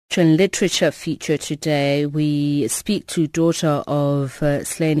And literature feature today. We speak to daughter of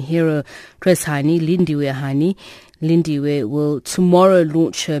slain hero Chris Hani, Lindiwe Hani. Lindiwe will tomorrow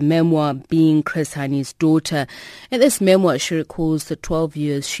launch her memoir, Being Chris Hani's Daughter. In this memoir, she recalls the 12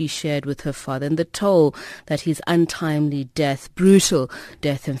 years she shared with her father and the toll that his untimely death, brutal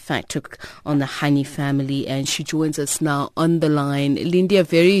death in fact, took on the Hani family. And she joins us now on the line. Lindy, a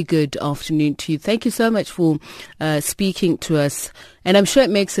very good afternoon to you. Thank you so much for speaking to us. And I'm sure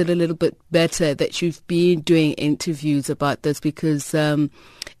it makes it a little bit better that you've been doing interviews about this, because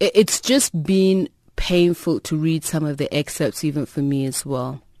it's just been painful to read some of the excerpts, even for me as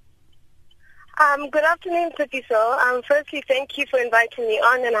well. Good afternoon, Tatiso. Firstly, thank you for inviting me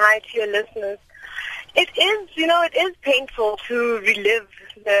on, and hi to your listeners. It is painful to relive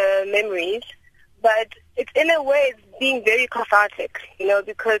the memories, but it's in a way it's being very cathartic,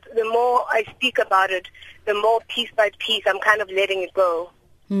 because the more I speak about it, the more piece by piece I'm kind of letting it go.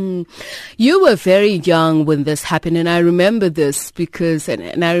 You were very young when this happened, and I remember this because,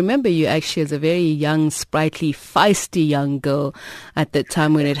 and I remember you actually as a very young, sprightly, feisty young girl at the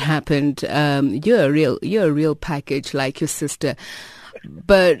time when it happened. You're a real package like your sister,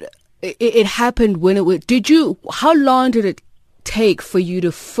 but it happened when it was. How long did it take for you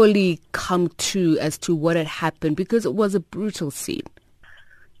to fully come to as to what had happened? Because it was a brutal scene.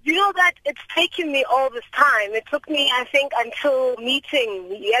 You know that it's taken me all this time. It took me, I think, until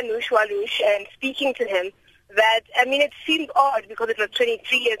meeting Yanush Walush and speaking to him that, it seemed odd because it was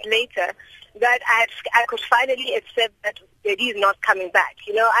 23 years later that I could finally accept that he is not coming back.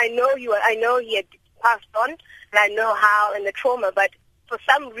 I know he had passed on, and I know how and the trauma, but for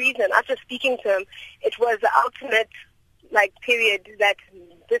some reason, after speaking to him, it was the ultimate, period that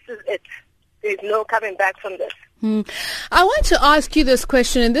this is it. There's no coming back from this. I want to ask you this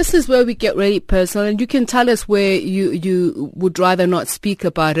question, and this is where we get really personal, and you can tell us where you would rather not speak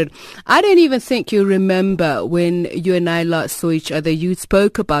about it. I don't even think you remember when you and I last saw each other. You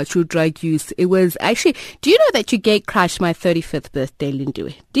spoke about your drug use. It was actually, do you know that you gate crashed my 35th birthday,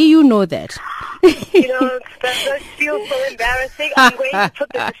 Lindiwe? Do you know that? That feels so embarrassing. I'm going to put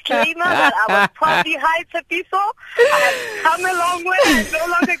the disclaimer that I was probably high to people. I have come a long way. I no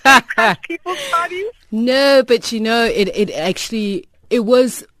longer gate crash people's parties. No, but it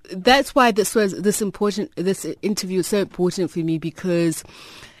was, that's why this interview was so important for me, because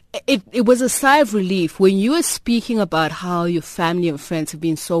it was a sigh of relief when you were speaking about how your family and friends have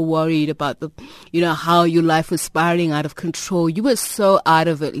been so worried about how your life was spiraling out of control. You were so out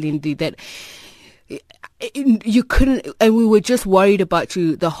of it, Lindy, that you couldn't, and we were just worried about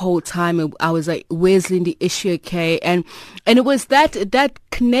you the whole time. And I was like, where's Lindy? Is she okay? And it was that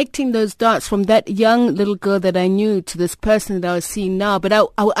connecting those dots from that young little girl that I knew to this person that I was seeing now. But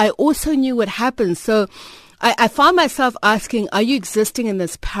I also knew what happened. So I found myself asking, are you existing in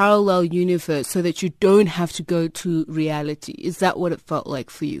this parallel universe so that you don't have to go to reality? Is that what it felt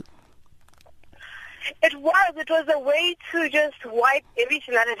like for you? It was a way to just wipe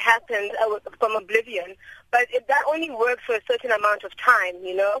everything that had happened from oblivion. But that only works for a certain amount of time,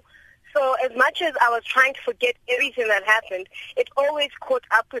 So as much as I was trying to forget everything that happened, it always caught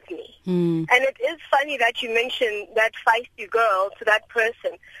up with me. And it is funny that you mentioned that feisty girl to that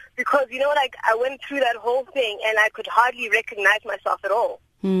person, because, I went through that whole thing and I could hardly recognize myself at all,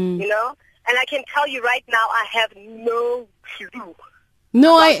 And I can tell you right now, I have no clue.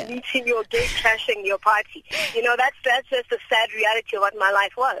 Meeting your gate crashing your party. That's just the sad reality of what my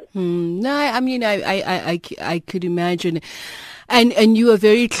life was. I could imagine. And you were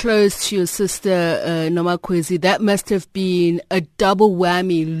very close to your sister, Nomakwezi. That must have been a double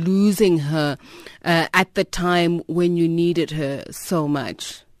whammy, losing her at the time when you needed her so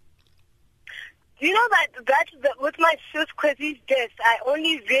much. You know that with my sis Kwezi's death, I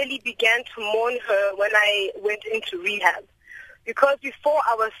only really began to mourn her when I went into rehab. Because before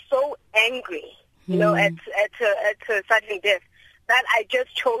I was so angry, at her sudden death, that I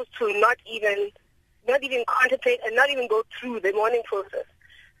just chose to not even contemplate and not even go through the mourning process.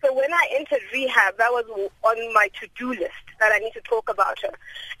 So when I entered rehab, that was on my to-do list that I need to talk about her.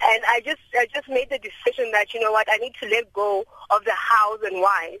 And I just made the decision that, I need to let go of the hows and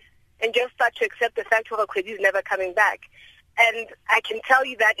whys and just start to accept the fact of her Kwezi is never coming back. And I can tell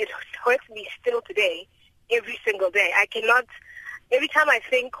you that it hurts me still today, every single day. I cannot. Every time I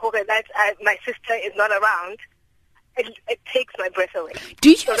think, that my sister is not around, it takes my breath away. Do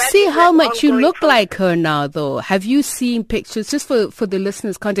you see how much you look like her now, though? Have you seen pictures? Just for the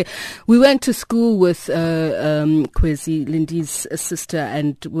listeners' content, we went to school with Kwezi, Lindy's sister,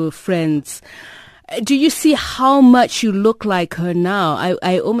 and we're friends. Do you see how much you look like her now?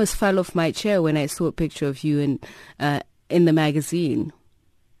 I almost fell off my chair when I saw a picture of you in the magazine.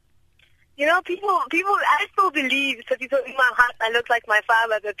 You know, people, I still believe, so people in my heart, I look like my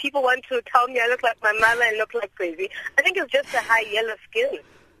father, but people want to tell me I look like my mother and look like crazy. I think it's just a high yellow skin.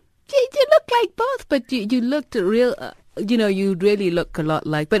 You look like both, but you looked real, you really look a lot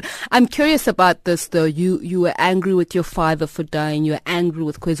like. But I'm curious about this, though. You were angry with your father for dying. You were angry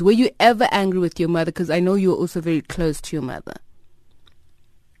with Kwezi. Were you ever angry with your mother? Because I know you were also very close to your mother.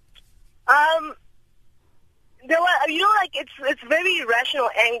 There were, it's very irrational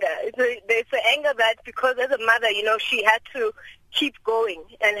anger. It's an anger that, because as a mother, she had to keep going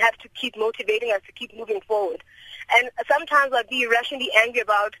and have to keep motivating us to keep moving forward. And sometimes I'd be irrationally angry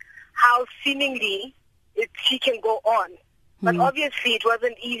about how seemingly she can go on. But obviously it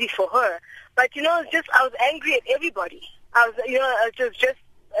wasn't easy for her. But, I was angry at everybody. It was just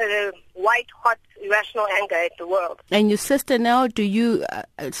white, hot, irrational anger at the world. And your sister now, do you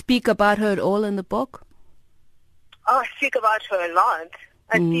speak about her at all in the book? Oh, I speak about her a lot.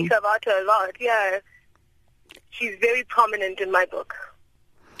 Yeah. She's very prominent in my book.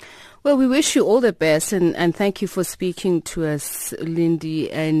 Well, we wish you all the best, and thank you for speaking to us,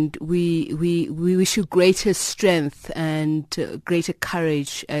 Lindy, and we wish you greater strength and greater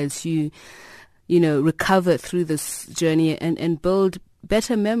courage as you recover through this journey and build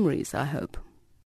better memories, I hope.